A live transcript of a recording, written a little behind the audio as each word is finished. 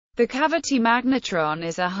The cavity magnetron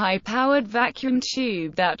is a high-powered vacuum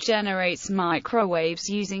tube that generates microwaves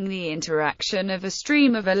using the interaction of a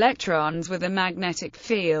stream of electrons with a magnetic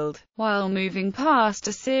field, while moving past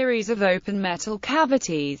a series of open metal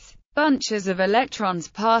cavities. Bunches of electrons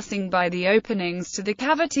passing by the openings to the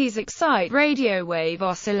cavities excite radio wave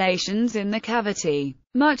oscillations in the cavity,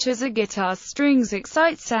 much as a guitar's strings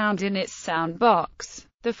excite sound in its sound box.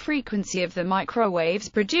 The frequency of the microwaves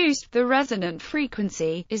produced, the resonant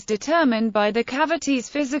frequency, is determined by the cavity's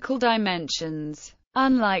physical dimensions.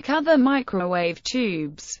 Unlike other microwave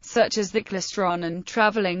tubes, such as the klystron and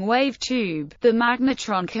traveling wave tube, the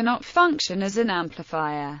magnetron cannot function as an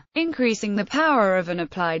amplifier, increasing the power of an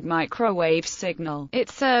applied microwave signal.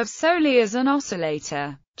 It serves solely as an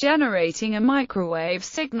oscillator, generating a microwave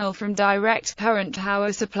signal from direct current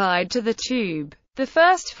power supplied to the tube. The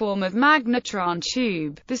first form of magnetron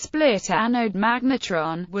tube, the split anode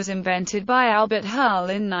magnetron, was invented by Albert Hull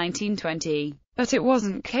in 1920, but it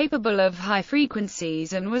wasn't capable of high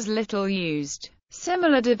frequencies and was little used.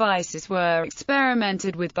 Similar devices were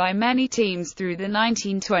experimented with by many teams through the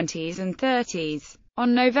 1920s and 30s.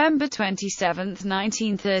 On November 27,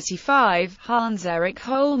 1935, Hans-Erich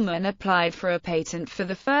Hollmann applied for a patent for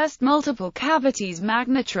the first multiple cavities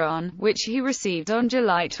magnetron, which he received on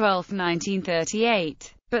July 12,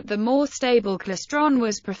 1938. But the more stable klystron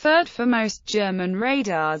was preferred for most German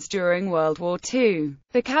radars during World War II.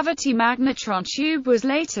 The cavity magnetron tube was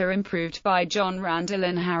later improved by John Randall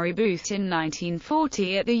and Harry Booth in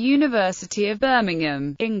 1940 at the University of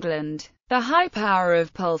Birmingham, England. The high power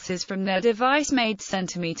of pulses from their device made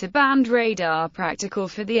centimeter-band radar practical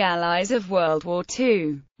for the Allies of World War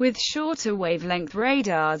II, with shorter wavelength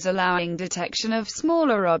radars allowing detection of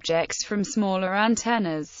smaller objects from smaller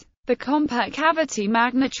antennas. The compact cavity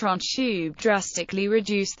magnetron tube drastically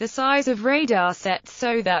reduced the size of radar sets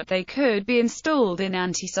so that they could be installed in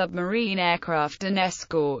anti-submarine aircraft and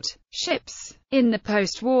escort ships. In the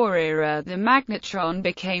post-war era, the magnetron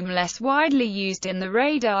became less widely used in the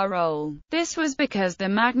radar role. This was because the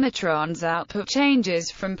magnetron's output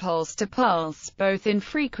changes from pulse to pulse, both in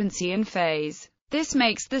frequency and phase. This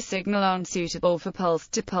makes the signal unsuitable for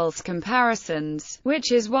pulse-to-pulse comparisons,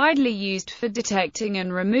 which is widely used for detecting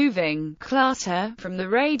and removing clutter from the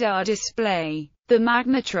radar display. The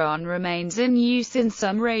magnetron remains in use in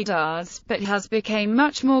some radars, but has become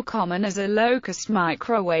much more common as a low-cost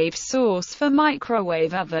microwave source for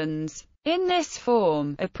microwave ovens. In this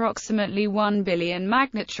form, approximately 1 billion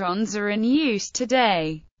magnetrons are in use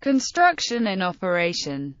today. Construction and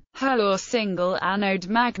operation. Hull or single anode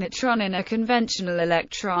magnetron in a conventional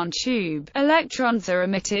electron tube. Electrons are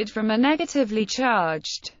emitted from a negatively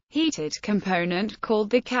charged, heated component called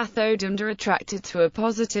the cathode and are attracted to a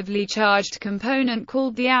positively charged component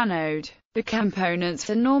called the anode. The components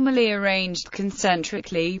are normally arranged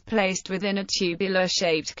concentrically, placed within a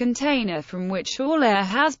tubular-shaped container from which all air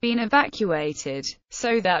has been evacuated,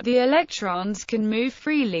 so that the electrons can move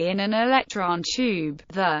freely in an electron tube.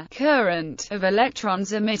 The current of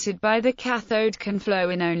electrons emitted by the cathode can flow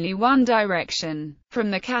in only one direction,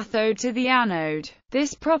 from the cathode to the anode.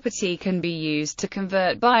 This property can be used to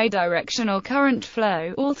convert bidirectional current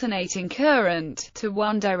flow, alternating current, to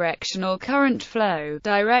one-directional current flow,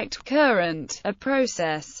 direct current, a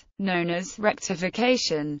process known as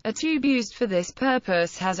rectification. A tube used for this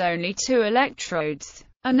purpose has only two electrodes: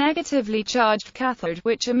 a negatively charged cathode,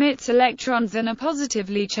 which emits electrons, and a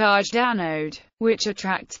positively charged anode, which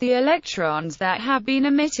attracts the electrons that have been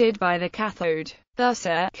emitted by the cathode. Thus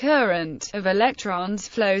a current of electrons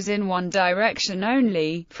flows in one direction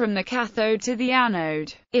only, from the cathode to the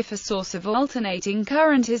anode. If a source of alternating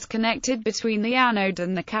current is connected between the anode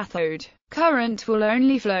and the cathode, current will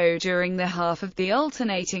only flow during the half of the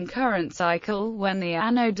alternating current cycle when the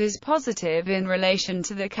anode is positive in relation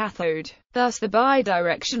to the cathode. Thus the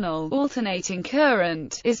bidirectional alternating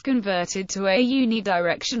current is converted to a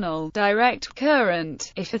unidirectional direct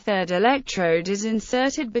current if a third electrode is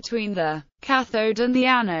inserted between the cathode and the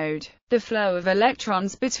anode. The flow of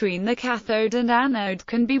electrons between the cathode and anode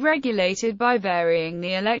can be regulated by varying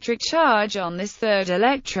the electric charge on this third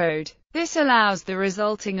electrode. This allows the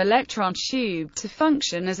resulting electron tube to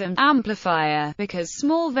function as an amplifier, because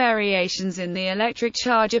small variations in the electric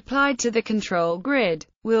charge applied to the control grid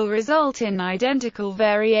will result in identical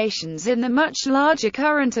variations in the much larger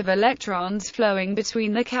current of electrons flowing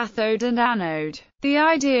between the cathode and anode. The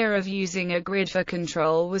idea of using a grid for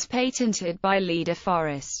control was patented by Leader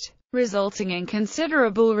Forrest, resulting in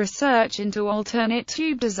considerable research into alternate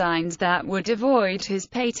tube designs that would avoid his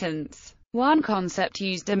patents. One concept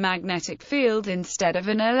used a magnetic field instead of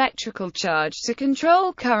an electrical charge to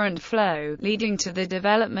control current flow, leading to the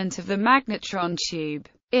development of the magnetron tube.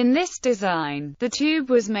 In this design, the tube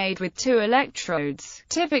was made with 2 electrodes,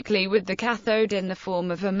 typically with the cathode in the form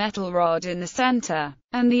of a metal rod in the center,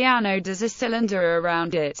 and the anode as a cylinder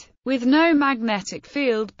around it. With no magnetic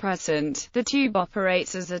field present, the tube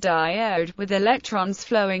operates as a diode, with electrons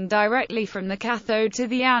flowing directly from the cathode to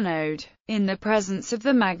the anode. In the presence of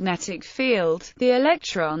the magnetic field, the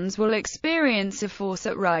electrons will experience a force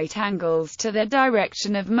at right angles to their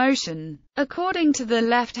direction of motion, according to the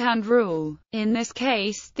left-hand rule. In this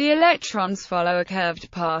case, the electrons follow a curved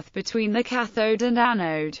path between the cathode and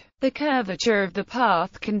anode. The curvature of the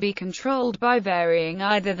path can be controlled by varying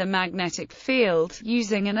either the magnetic field,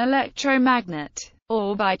 using an electromagnet,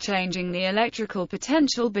 or by changing the electrical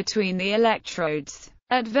potential between the electrodes.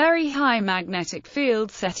 At very high magnetic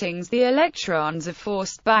field settings, the electrons are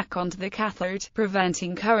forced back onto the cathode,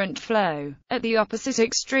 preventing current flow. At the opposite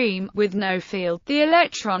extreme, with no field, the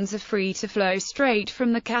electrons are free to flow straight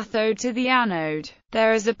from the cathode to the anode.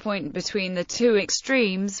 There is a point between the two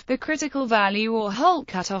extremes, the critical value or Halt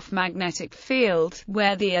cutoff magnetic field,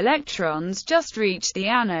 where the electrons just reach the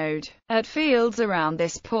anode. At fields around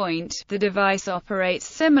this point, the device operates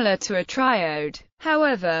similar to a triode.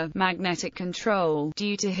 However, magnetic control,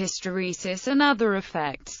 due to hysteresis and other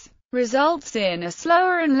effects, results in a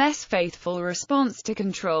slower and less faithful response to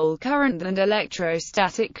control current than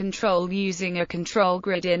electrostatic control using a control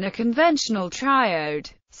grid in a conventional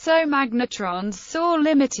triode. So magnetrons saw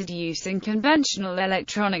limited use in conventional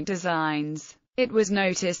electronic designs. It was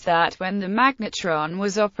noticed that when the magnetron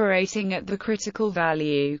was operating at the critical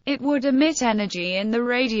value, it would emit energy in the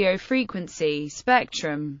radio frequency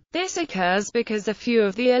spectrum. This occurs because a few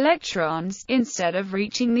of the electrons, instead of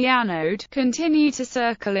reaching the anode, continue to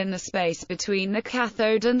circle in the space between the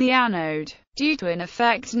cathode and the anode. Due to an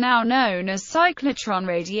effect now known as cyclotron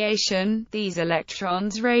radiation, these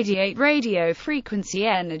electrons radiate radio frequency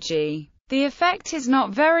energy. The effect is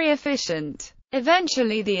not very efficient.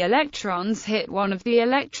 Eventually the electrons hit one of the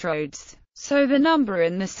electrodes, so the number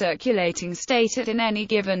in the circulating state at any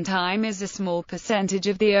given time is a small percentage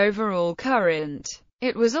of the overall current.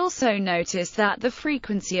 It was also noticed that the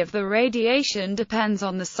frequency of the radiation depends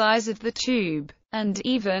on the size of the tube, and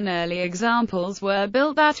even early examples were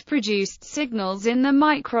built that produced signals in the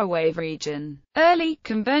microwave region. Early,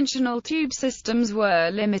 conventional tube systems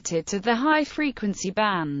were limited to the high-frequency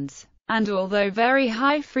bands. And although very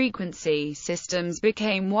high-frequency systems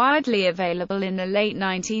became widely available in the late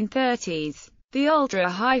 1930s, the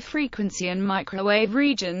ultra-high frequency and microwave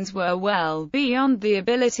regions were well beyond the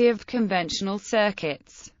ability of conventional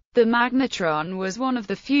circuits. The magnetron was one of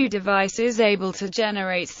the few devices able to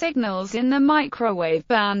generate signals in the microwave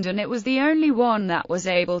band, and it was the only one that was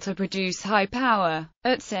able to produce high power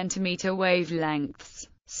at centimeter wavelengths.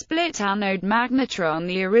 Split anode magnetron.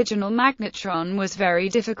 The original magnetron was very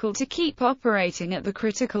difficult to keep operating at the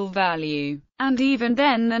critical value, and even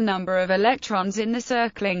then the number of electrons in the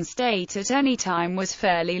circling state at any time was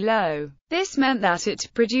fairly low. This meant that it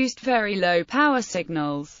produced very low power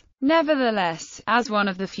signals. Nevertheless, as one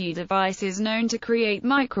of the few devices known to create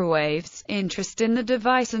microwaves, interest in the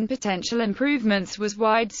device and potential improvements was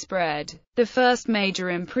widespread. The first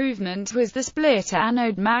major improvement was the split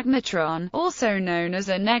anode magnetron, also known as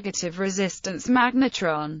a negative resistance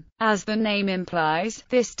magnetron. As the name implies,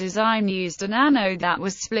 this design used an anode that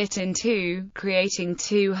was split in two, creating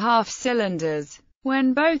two half cylinders.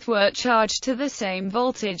 When both were charged to the same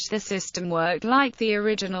voltage, the system worked like the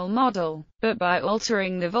original model, but by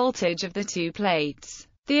altering the voltage of the two plates,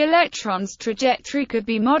 the electron's trajectory could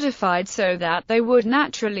be modified so that they would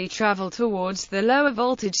naturally travel towards the lower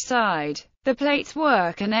voltage side. The plates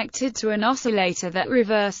were connected to an oscillator that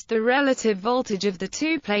reversed the relative voltage of the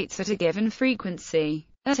two plates at a given frequency.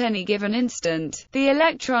 At any given instant, the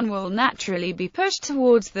electron will naturally be pushed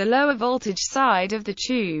towards the lower voltage side of the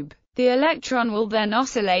tube. The electron will then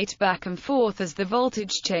oscillate back and forth as the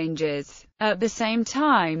voltage changes. At the same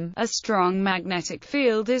time, a strong magnetic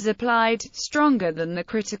field is applied, stronger than the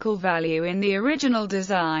critical value in the original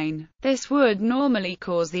design. This would normally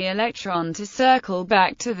cause the electron to circle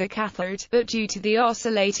back to the cathode, but due to the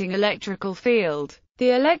oscillating electrical field,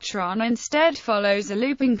 the electron instead follows a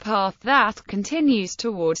looping path that continues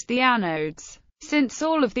towards the anodes. Since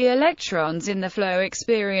all of the electrons in the flow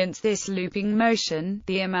experience this looping motion,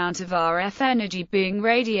 the amount of RF energy being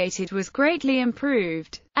radiated was greatly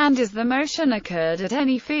improved, and as the motion occurred at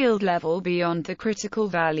any field level beyond the critical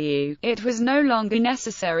value, it was no longer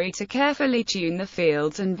necessary to carefully tune the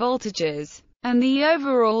fields and voltages, and the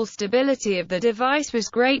overall stability of the device was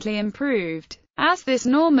greatly improved. As this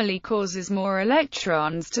normally causes more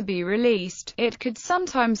electrons to be released, it could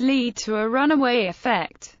sometimes lead to a runaway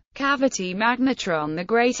effect. Cavity magnetron. The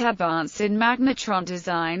great advance in magnetron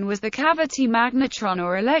design was the cavity magnetron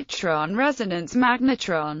or electron resonance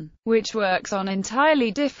magnetron, which works on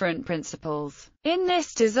entirely different principles. In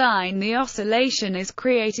this design, the oscillation is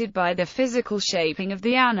created by the physical shaping of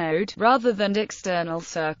the anode, rather than external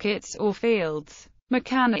circuits or fields.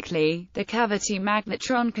 Mechanically, the cavity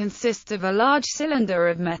magnetron consists of a large cylinder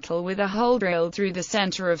of metal with a hole drilled through the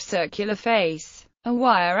center of circular face. A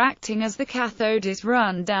wire acting as the cathode is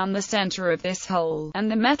run down the center of this hole,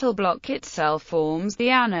 and the metal block itself forms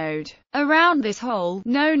the anode. Around this hole,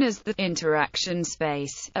 known as the interaction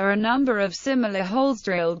space, are a number of similar holes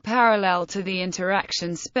drilled parallel to the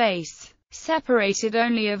interaction space, separated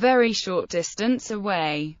only a very short distance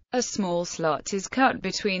away. A small slot is cut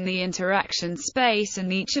between the interaction space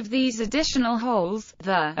and each of these additional holes,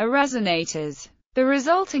 the resonators. The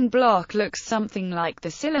resulting block looks something like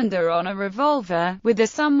the cylinder on a revolver, with a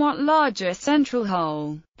somewhat larger central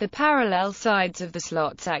hole. The parallel sides of the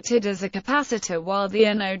slots acted as a capacitor while the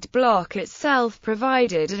anode block itself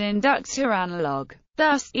provided an inductor analog.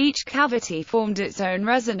 Thus, each cavity formed its own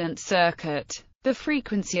resonance circuit, the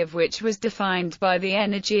frequency of which was defined by the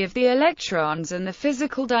energy of the electrons and the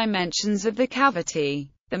physical dimensions of the cavity.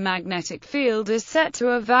 The magnetic field is set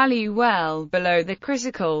to a value well below the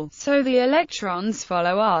critical, so the electrons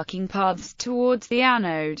follow arcing paths towards the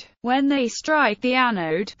anode. When they strike the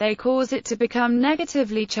anode, they cause it to become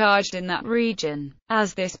negatively charged in that region.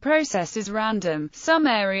 As this process is random, some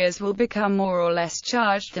areas will become more or less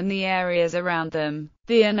charged than the areas around them.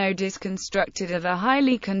 The anode is constructed of a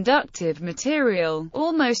highly conductive material,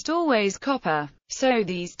 almost always copper. So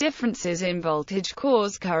these differences in voltage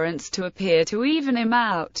cause currents to appear to even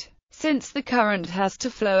out. Since the current has to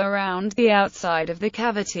flow around the outside of the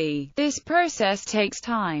cavity, this process takes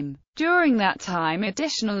time. During that time,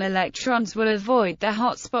 additional electrons will avoid the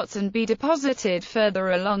hot spots and be deposited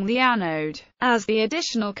further along the anode. As the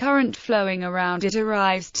additional current flowing around it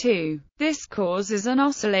arrives too, this causes an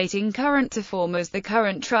oscillating current to form as the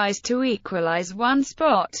current tries to equalize one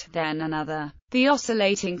spot, then another. The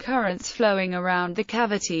oscillating currents flowing around the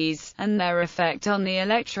cavities, and their effect on the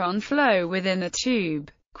electron flow within the tube,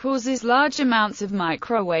 causes large amounts of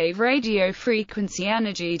microwave radio frequency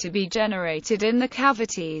energy to be generated in the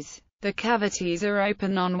cavities. The cavities are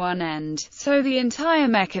open on one end, so the entire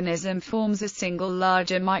mechanism forms a single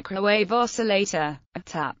larger microwave oscillator. A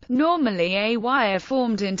tap, normally a wire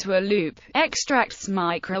formed into a loop, extracts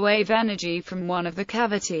microwave energy from one of the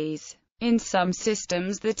cavities. In some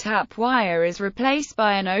systems, the tap wire is replaced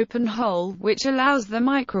by an open hole, which allows the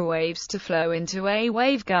microwaves to flow into a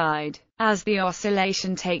waveguide. As the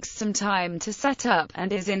oscillation takes some time to set up,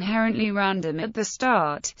 and is inherently random at the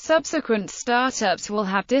start, subsequent startups will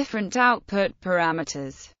have different output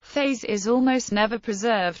parameters. Phase is almost never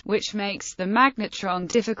preserved, which makes the magnetron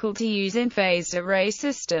difficult to use in phased array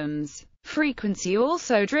systems. Frequency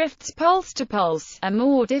also drifts pulse to pulse, a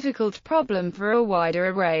more difficult problem for a wider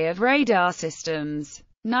array of radar systems.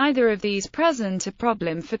 Neither of these present a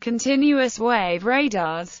problem for continuous wave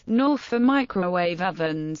radars, nor for microwave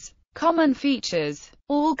ovens. Common features.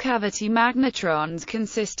 All cavity magnetrons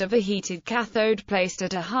consist of a heated cathode placed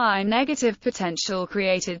at a high negative potential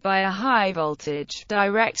created by a high voltage,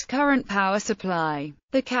 direct current power supply.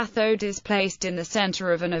 The cathode is placed in the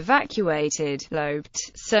center of an evacuated, lobed,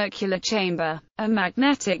 circular chamber. A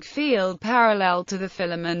magnetic field parallel to the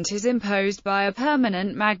filament is imposed by a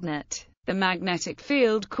permanent magnet. The magnetic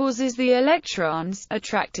field causes the electrons,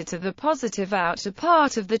 attracted to the positive outer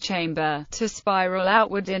part of the chamber, to spiral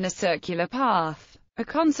outward in a circular path, a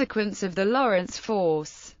consequence of the Lorentz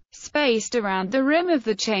force. Spaced around the rim of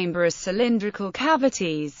the chamber as cylindrical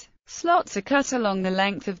cavities. Slots are cut along the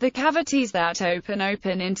length of the cavities that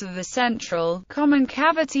open into the central, common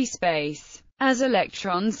cavity space. As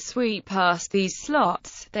electrons sweep past these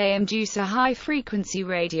slots, they induce a high-frequency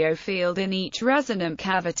radio field in each resonant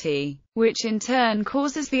cavity, which in turn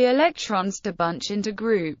causes the electrons to bunch into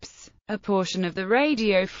groups. A portion of the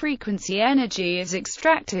radio frequency energy is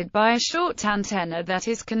extracted by a short antenna that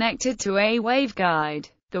is connected to a waveguide.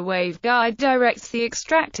 The waveguide directs the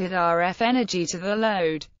extracted RF energy to the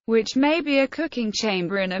load, which may be a cooking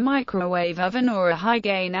chamber in a microwave oven or a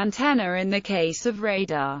high-gain antenna in the case of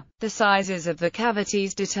radar. The sizes of the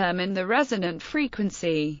cavities determine the resonant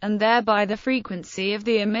frequency, and thereby the frequency of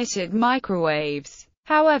the emitted microwaves.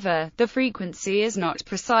 However, the frequency is not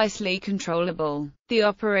precisely controllable. The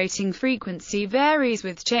operating frequency varies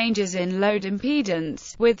with changes in load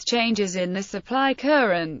impedance, with changes in the supply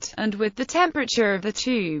current, and with the temperature of the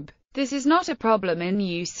tube. This is not a problem in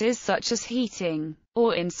uses such as heating.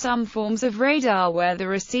 or in some forms of radar where the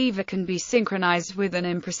receiver can be synchronized with an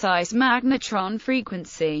imprecise magnetron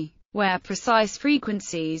frequency, where precise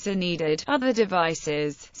frequencies are needed. Other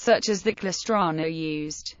devices, such as the klystron, are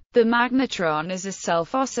used. The magnetron is a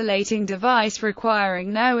self-oscillating device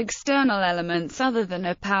requiring no external elements other than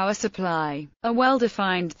a power supply. A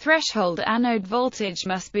well-defined threshold anode voltage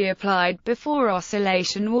must be applied before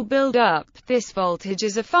oscillation will build up. This voltage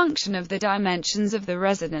is a function of the dimensions of the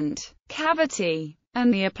resonant cavity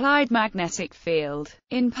and the applied magnetic field.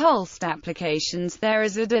 In pulsed applications, there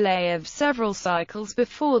is a delay of several cycles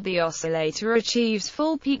before the oscillator achieves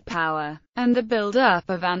full peak power, and the build-up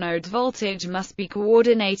of anode voltage must be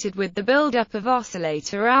coordinated with the build-up of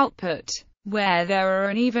oscillator output. Where there are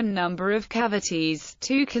an even number of cavities,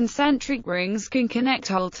 two concentric rings can connect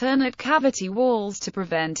alternate cavity walls to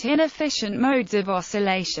prevent inefficient modes of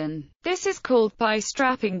oscillation. This is called pi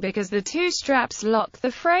strapping because the two straps lock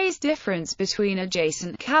the phase difference between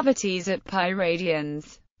adjacent cavities at pi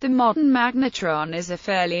radians. The modern magnetron is a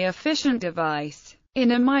fairly efficient device.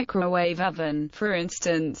 In a microwave oven, for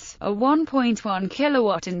instance, a 1.1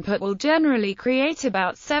 kilowatt input will generally create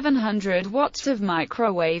about 700 watts of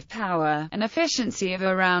microwave power, an efficiency of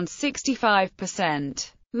around 65%.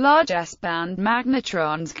 Large S-band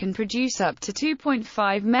magnetrons can produce up to 2.5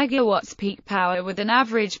 megawatts peak power with an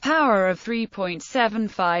average power of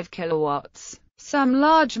 3.75 kilowatts. Some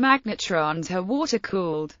large magnetrons are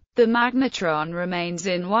water-cooled. The magnetron remains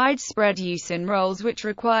in widespread use in roles which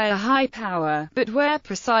require high power, but where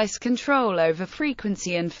precise control over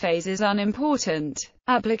frequency and phase is unimportant.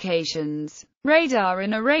 Applications: radar.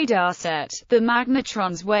 In a radar set, the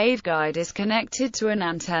magnetron's waveguide is connected to an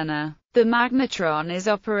antenna. The magnetron is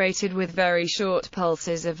operated with very short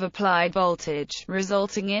pulses of applied voltage,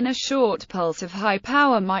 resulting in a short pulse of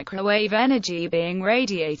high-power microwave energy being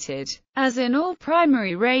radiated. As in all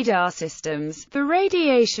primary radar systems, the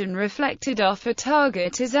radiation reflected off a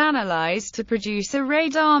target is analyzed to produce a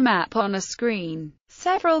radar map on a screen.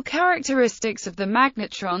 Several characteristics of the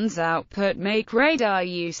magnetron's output make radar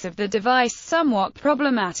use of the device somewhat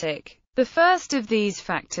problematic. The first of these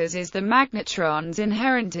factors is the magnetron's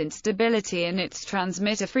inherent instability in its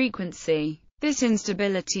transmitter frequency. This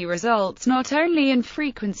instability results not only in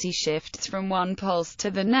frequency shifts from one pulse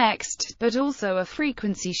to the next, but also a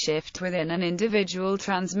frequency shift within an individual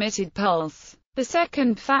transmitted pulse. The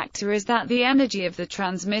second factor is that the energy of the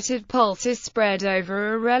transmitted pulse is spread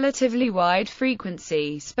over a relatively wide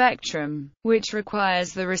frequency spectrum, which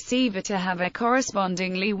requires the receiver to have a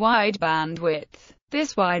correspondingly wide bandwidth.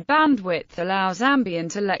 This wide bandwidth allows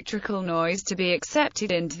ambient electrical noise to be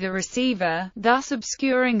accepted into the receiver, thus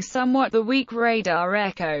obscuring somewhat the weak radar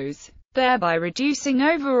echoes, thereby reducing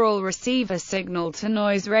overall receiver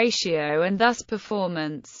signal-to-noise ratio and thus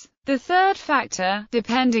performance. The third factor,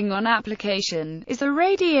 depending on application, is the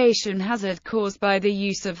radiation hazard caused by the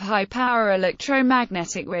use of high-power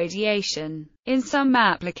electromagnetic radiation. In some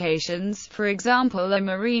applications, for example a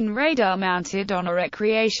marine radar mounted on a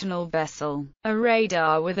recreational vessel, a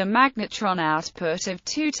radar with a magnetron output of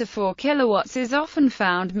 2 to 4 kilowatts is often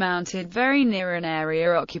found mounted very near an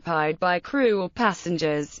area occupied by crew or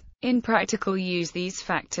passengers. In practical use these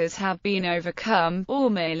factors have been overcome,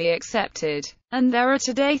 or merely accepted, and there are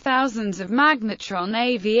today thousands of magnetron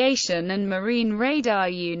aviation and marine radar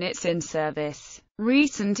units in service.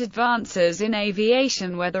 Recent advances in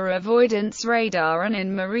aviation weather avoidance radar and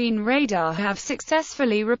in marine radar have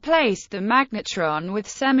successfully replaced the magnetron with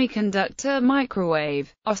semiconductor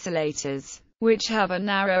microwave oscillators, which have a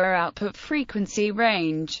narrower output frequency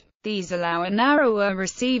range. These allow a narrower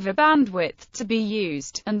receiver bandwidth to be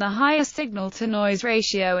used, and the higher signal-to-noise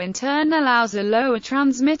ratio in turn allows a lower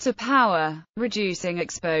transmitter power, reducing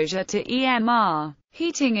exposure to EMR.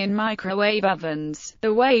 Heating in microwave ovens.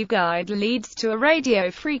 The waveguide leads to a radio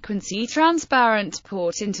frequency transparent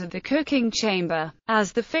port into the cooking chamber.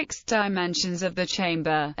 As the fixed dimensions of the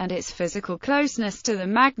chamber, and its physical closeness to the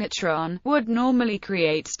magnetron, would normally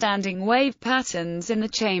create standing wave patterns in the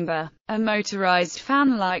chamber, a motorized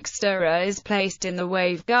fan-like stirrer is placed in the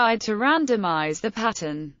waveguide to randomize the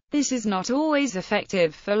pattern. This is not always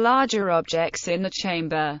effective for larger objects in the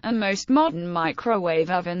chamber, and most modern microwave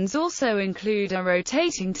ovens also include a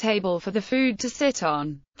rotating table for the food to sit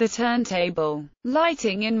on. The turntable.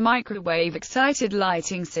 Lighting in microwave-excited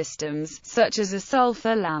lighting systems, such as a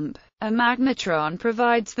sulfur lamp. A magnetron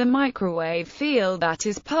provides the microwave field that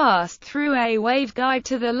is passed through a waveguide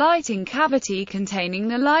to the lighting cavity containing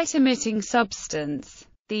the light-emitting substance.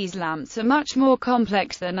 These lamps are much more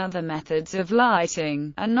complex than other methods of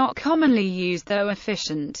lighting, and not commonly used though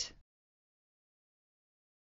efficient.